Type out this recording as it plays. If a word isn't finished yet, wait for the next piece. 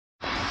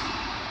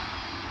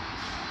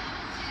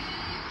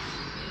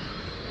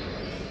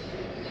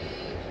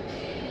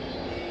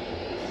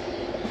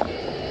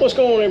What's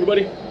going on,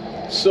 everybody?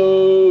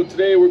 So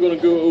today we're going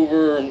to go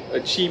over a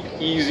cheap,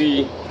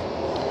 easy,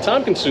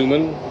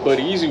 time-consuming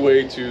but easy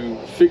way to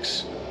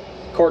fix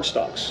card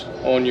stocks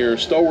on your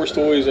Star Wars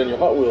toys and your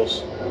Hot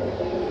Wheels.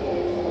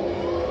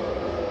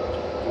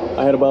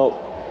 I had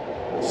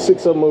about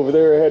 6 of them over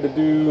there I had to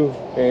do,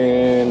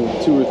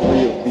 and 2 or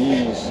 3 of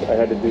these I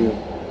had to do.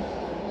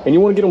 And you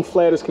want to get them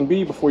flat as can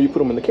be before you put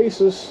them in the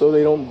cases so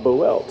they don't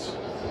bow out.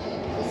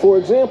 For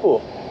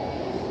example,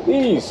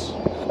 these.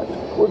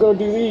 We're going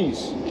to do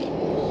these.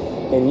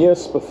 And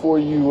yes, before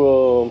you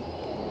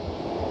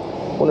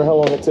wonder how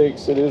long it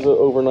takes, it is an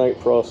overnight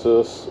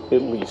process,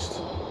 at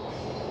least.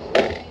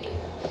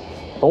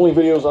 Only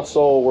videos I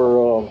saw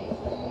were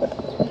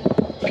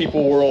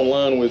people were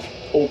online with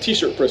old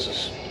t-shirt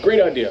presses.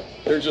 Great idea.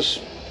 They're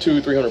just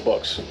 $200-300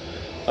 bucks.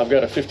 I've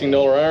got a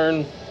 $15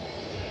 iron,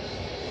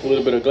 a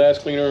little bit of glass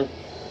cleaner,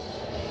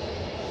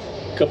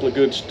 a couple of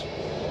good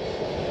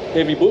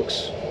heavy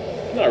books.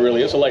 Not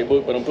really, it's a light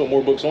book, but I'm putting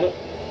more books on it.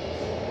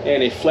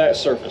 And a flat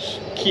surface.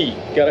 Key,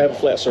 gotta have a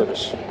flat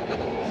surface.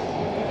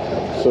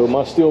 So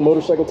my steel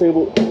motorcycle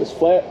table is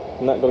flat.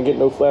 I'm not gonna get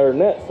no flatter than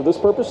that for this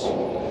purpose.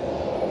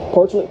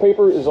 Parchment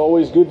paper is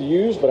always good to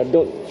use, but I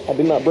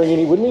did not bring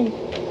any with me,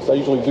 so I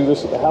usually do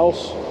this at the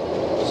house.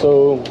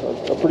 So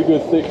a pretty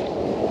good thick,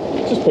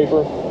 just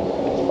paper.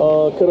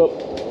 Cut up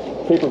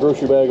paper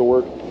grocery bag will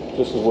work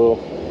just as well.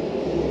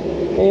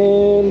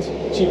 And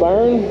cheap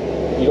iron.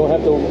 You don't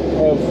have to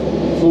have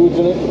fluids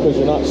in it because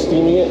you're not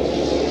steaming it.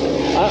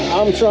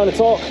 I'm trying to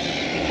talk.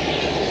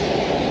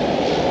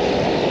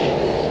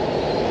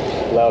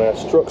 Loud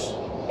ass trucks.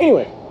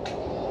 Anyway,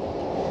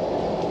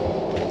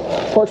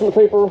 parchment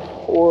paper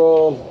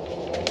or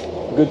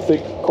good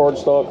thick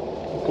cardstock,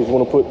 because you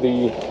want to put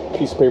the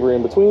piece of paper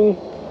in between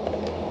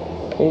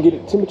and get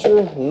it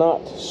temperature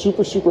not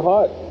super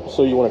hot.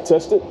 So you want to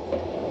test it.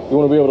 You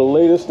want to be able to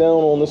lay this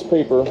down on this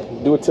paper,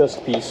 do a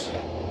test piece.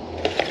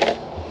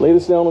 Lay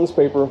this down on this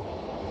paper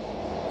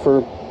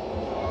for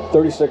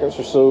 30 seconds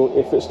or so.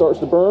 If it starts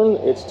to burn,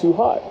 it's too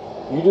hot.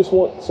 You just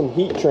want some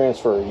heat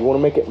transfer. You want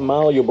to make it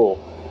malleable.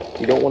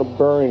 You don't want to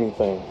burn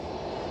anything.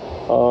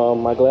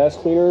 My glass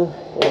cleaner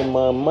and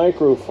my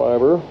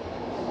microfiber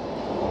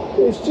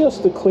is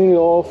just to clean it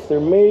off. There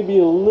may be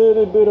a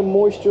little bit of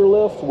moisture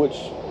left, which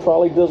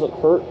probably doesn't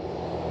hurt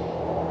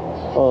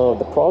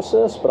the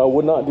process, but I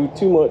would not do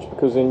too much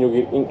because then you'll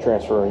get ink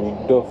transfer, and you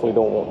definitely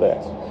don't want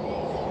that.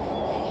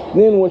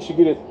 Then once you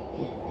get it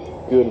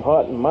good and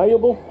hot and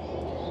malleable,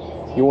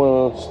 you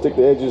want to stick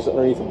the edges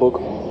underneath the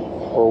book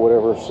or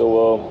whatever,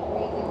 so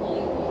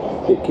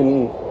it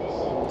can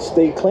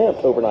stay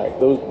clamped overnight.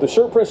 The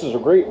shirt presses are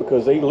great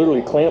because they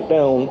literally clamp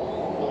down,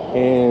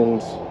 and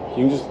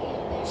you can just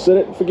set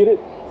it and forget it,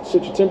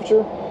 set your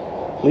temperature,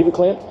 leave it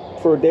clamped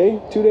for a day,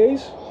 2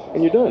 days,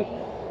 and you're done.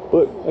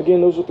 But again,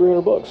 those are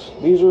 300 bucks.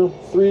 These are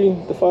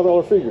 $3 to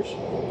 $5 figures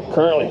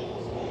currently.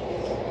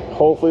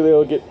 Hopefully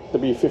they'll get to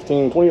be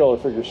 $15, $20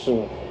 figures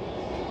soon.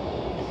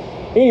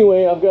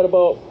 Anyway, I've got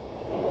about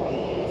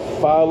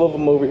 5 of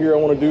them over here I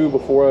want to do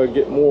before I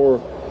get more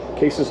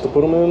cases to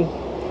put them in.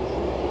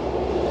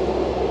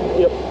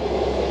 Yep.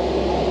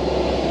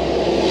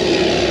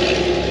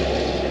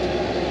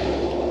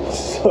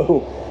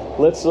 So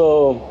let's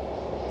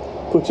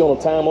put you on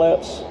a time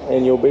lapse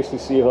and you'll basically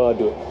see how I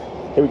do it.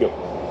 Here we go.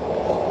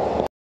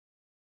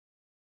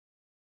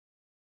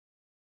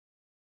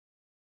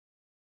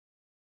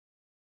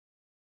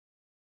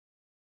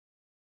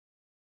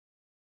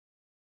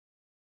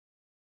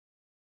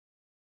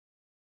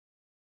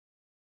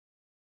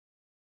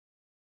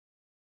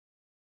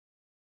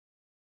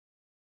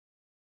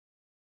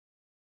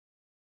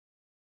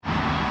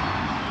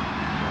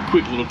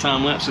 Quick little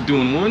time lapse of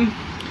doing one.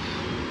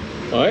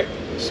 All right,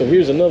 so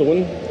here's another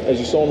one. As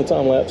you saw in the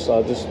time lapse,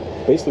 I just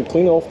basically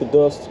clean off the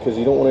dust because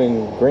you don't want to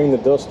ingrain the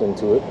dust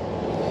into it.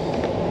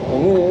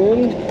 And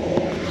then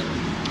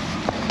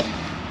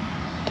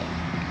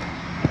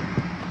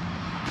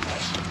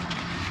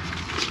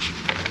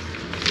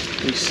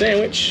we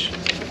sandwich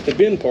the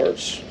bent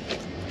parts,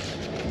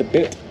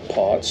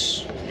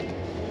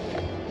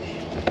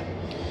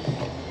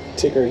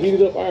 take our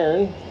heated up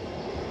iron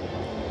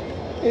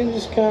and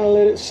just kind of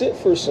let it sit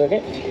for a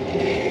second.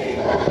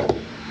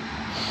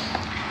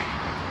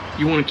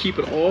 You want to keep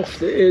it off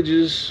the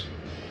edges.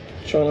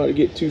 Try not to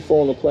get too far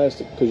on the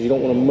plastic because you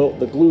don't want to melt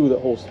the glue that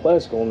holds the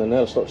plastic on, then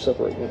that'll start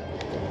separating it.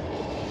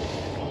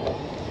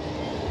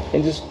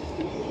 And just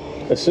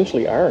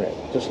essentially iron it,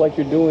 just like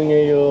you're doing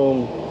a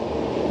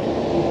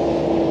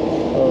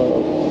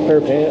pair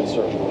of pants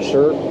or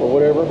shirt or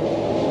whatever.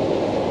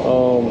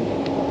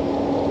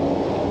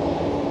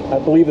 I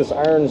believe this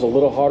iron is a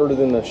little hotter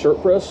than the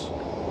shirt press,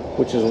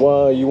 which is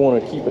why you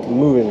want to keep it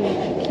moving.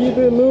 Keep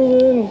it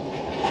moving.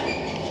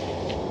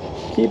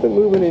 Keep it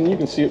moving, and you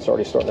can see it's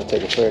already starting to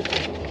take effect.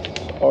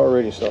 It's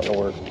already starting to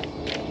work.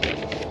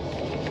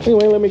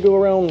 Anyway, let me go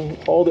around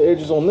all the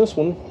edges on this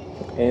one,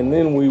 and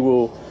then we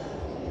will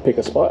pick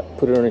a spot,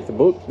 put it underneath the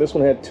book. This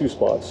one had 2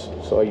 spots,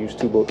 so I used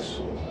 2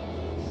 books.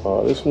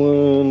 This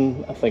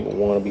one, I think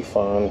one will be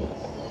fine.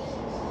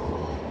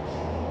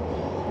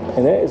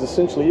 And that is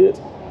essentially it.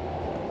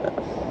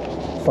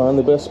 Find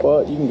the best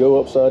spot. You can go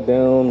upside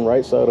down,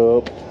 right side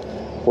up,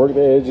 work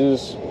the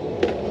edges.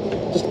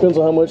 Just depends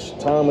on how much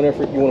time and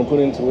effort you want to put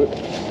into it.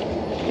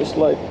 Just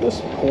like this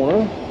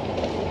corner.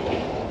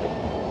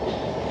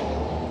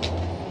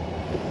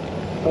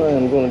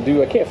 I'm going to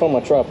do, I can't find my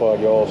tripod,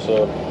 y'all,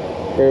 so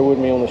bear with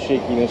me on the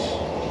shakiness.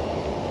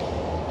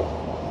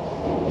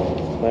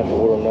 I have to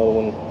order another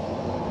one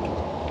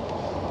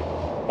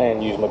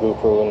and use my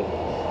GoPro. And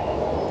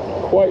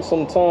quite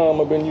some time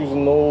I've been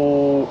using the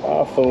old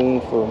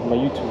iPhone for my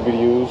YouTube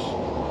videos,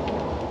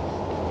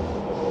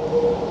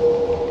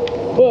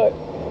 but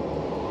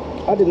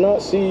I did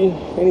not see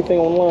anything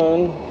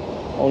online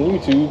on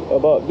YouTube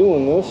about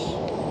doing this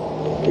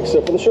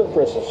except for the shirt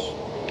presses,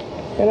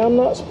 and I'm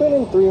not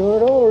spending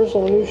 $300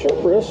 on a new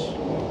shirt press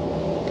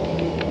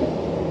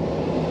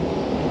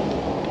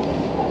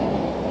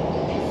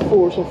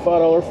for some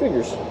 $5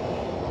 figures.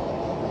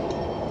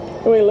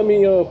 Anyway, let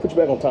me put you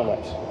back on time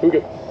lapse. Here we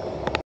go.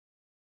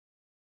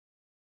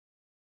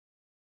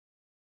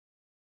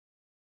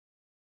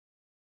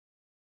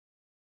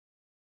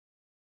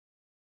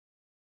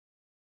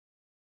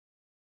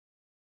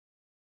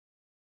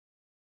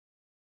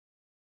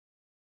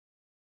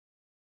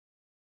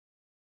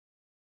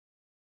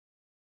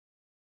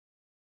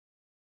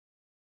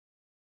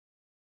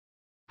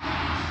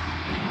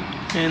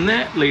 And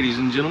that, ladies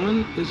and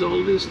gentlemen, is all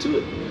there is to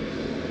it.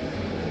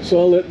 So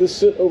I'll let this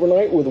sit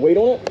overnight with weight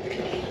on it.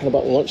 And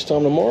about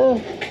lunchtime tomorrow,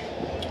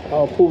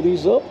 I'll pull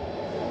these up.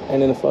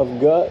 And then if I've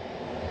got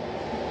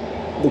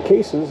the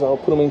cases, I'll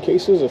put them in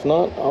cases. If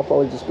not, I'll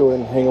probably just go ahead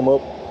and hang them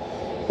up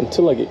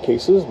until I get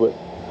cases. But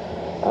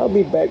I'll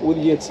be back with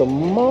you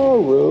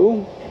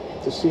tomorrow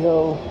to see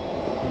how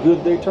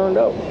good they turned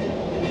out.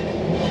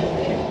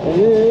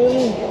 And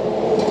then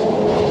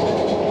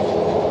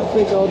I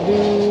think I'll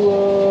do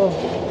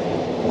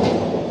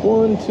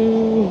 1, 2,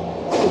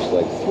 looks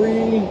like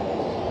 3,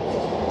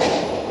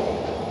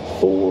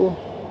 4.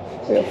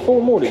 Yeah,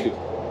 4 more to do.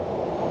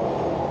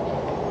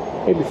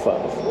 Maybe 5.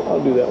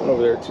 I'll do that one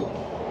over there too.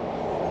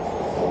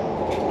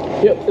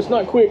 Yep, it's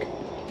not quick,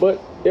 but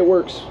it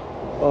works.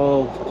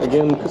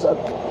 Again, because I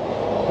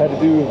had to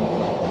do,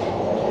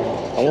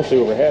 I won't say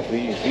over half of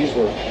these. These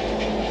were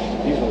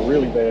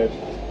really bad,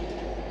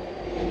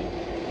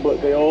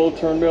 but they all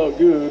turned out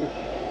good.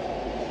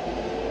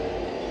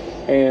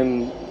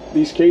 And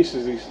these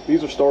cases,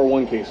 these are Star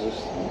 1 cases.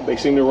 They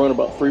seem to run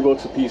about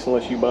 $3 a piece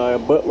unless you buy a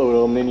buttload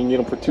of them. Then you can get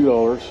them for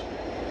 $2.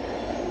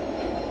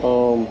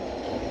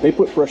 They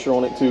put pressure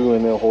on it too,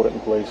 and they'll hold it in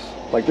place.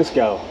 Like this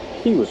guy,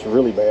 he was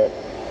really bad.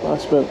 I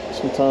spent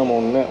some time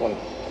on that one.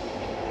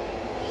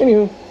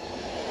 Anywho,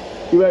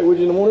 be back with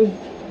you in the morning.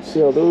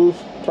 See how those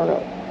turn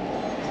out.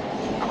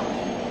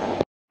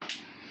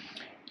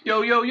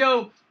 Yo, yo,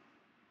 yo.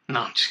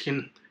 No, I'm just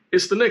kidding.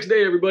 It's the next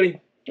day,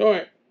 everybody. All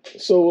right.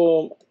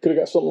 So, could have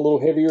got something a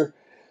little heavier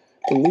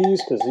than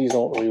these because these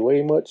don't really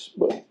weigh much,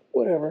 but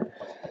whatever.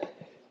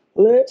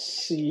 Let's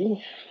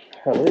see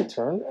how they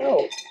turned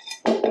out.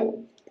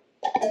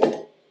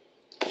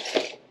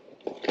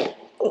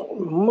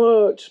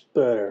 Much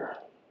better.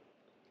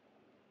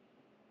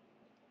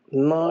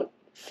 Not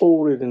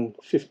folded in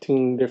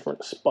 15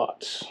 different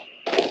spots.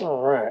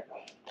 All right.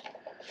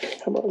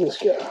 How about this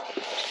guy?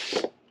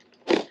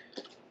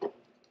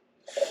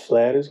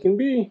 Flat as can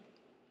be.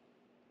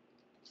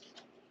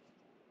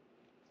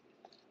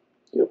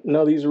 Yep,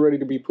 now these are ready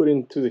to be put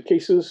into the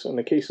cases, and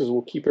the cases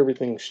will keep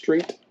everything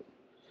straight.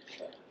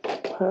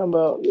 How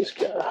about this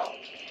guy?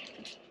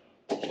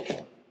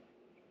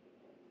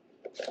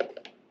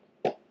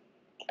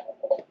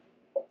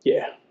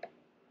 Yeah,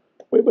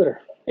 way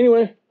better.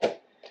 Anyway,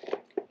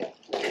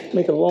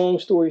 make a long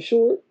story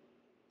short,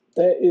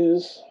 that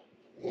is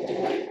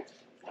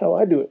how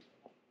I do it.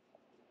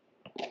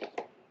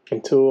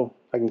 Until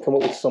I can come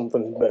up with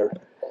something better.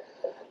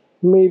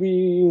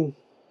 Maybe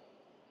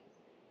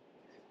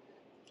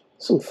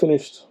some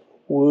finished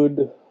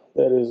wood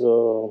that is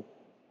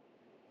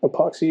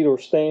epoxied or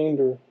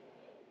stained, or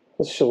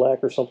a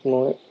shellac or something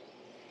on it.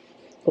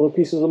 Other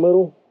pieces of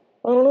metal,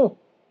 I don't know.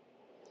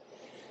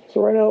 So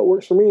right now it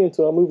works for me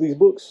until I move these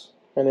books,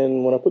 and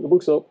then when I put the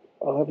books up,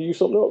 I'll have to use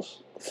something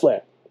else.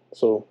 Flat.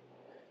 So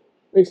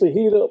basically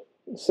heat it up,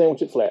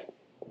 sandwich it flat.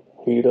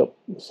 Heat it up,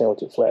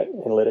 sandwich it flat,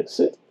 and let it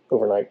sit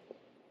overnight.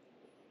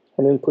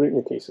 And then put it in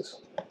your cases.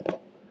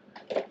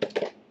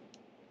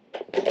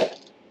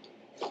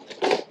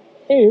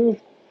 Anywho,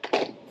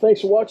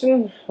 thanks for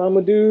watching. I'm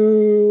going to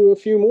do a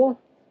few more.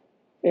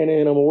 And then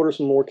I'm going to order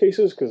some more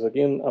cases because,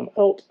 again, I'm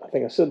out. I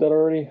think I said that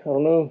already. I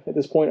don't know. At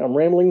this point, I'm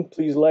rambling.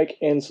 Please like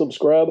and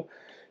subscribe.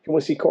 If you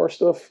want to see car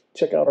stuff,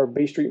 check out our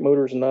Bay Street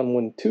Motors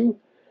 912.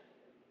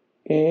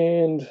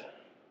 And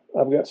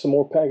I've got some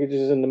more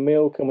packages in the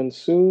mail coming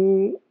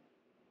soon.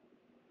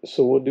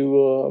 So we'll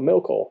do a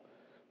mail call.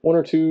 1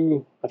 or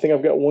 2. I think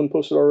I've got 1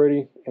 posted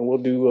already. And we'll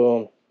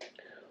do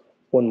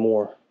 1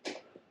 more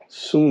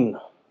soon.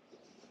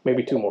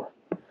 Maybe 2 more.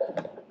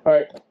 All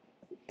right.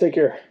 Take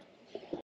care.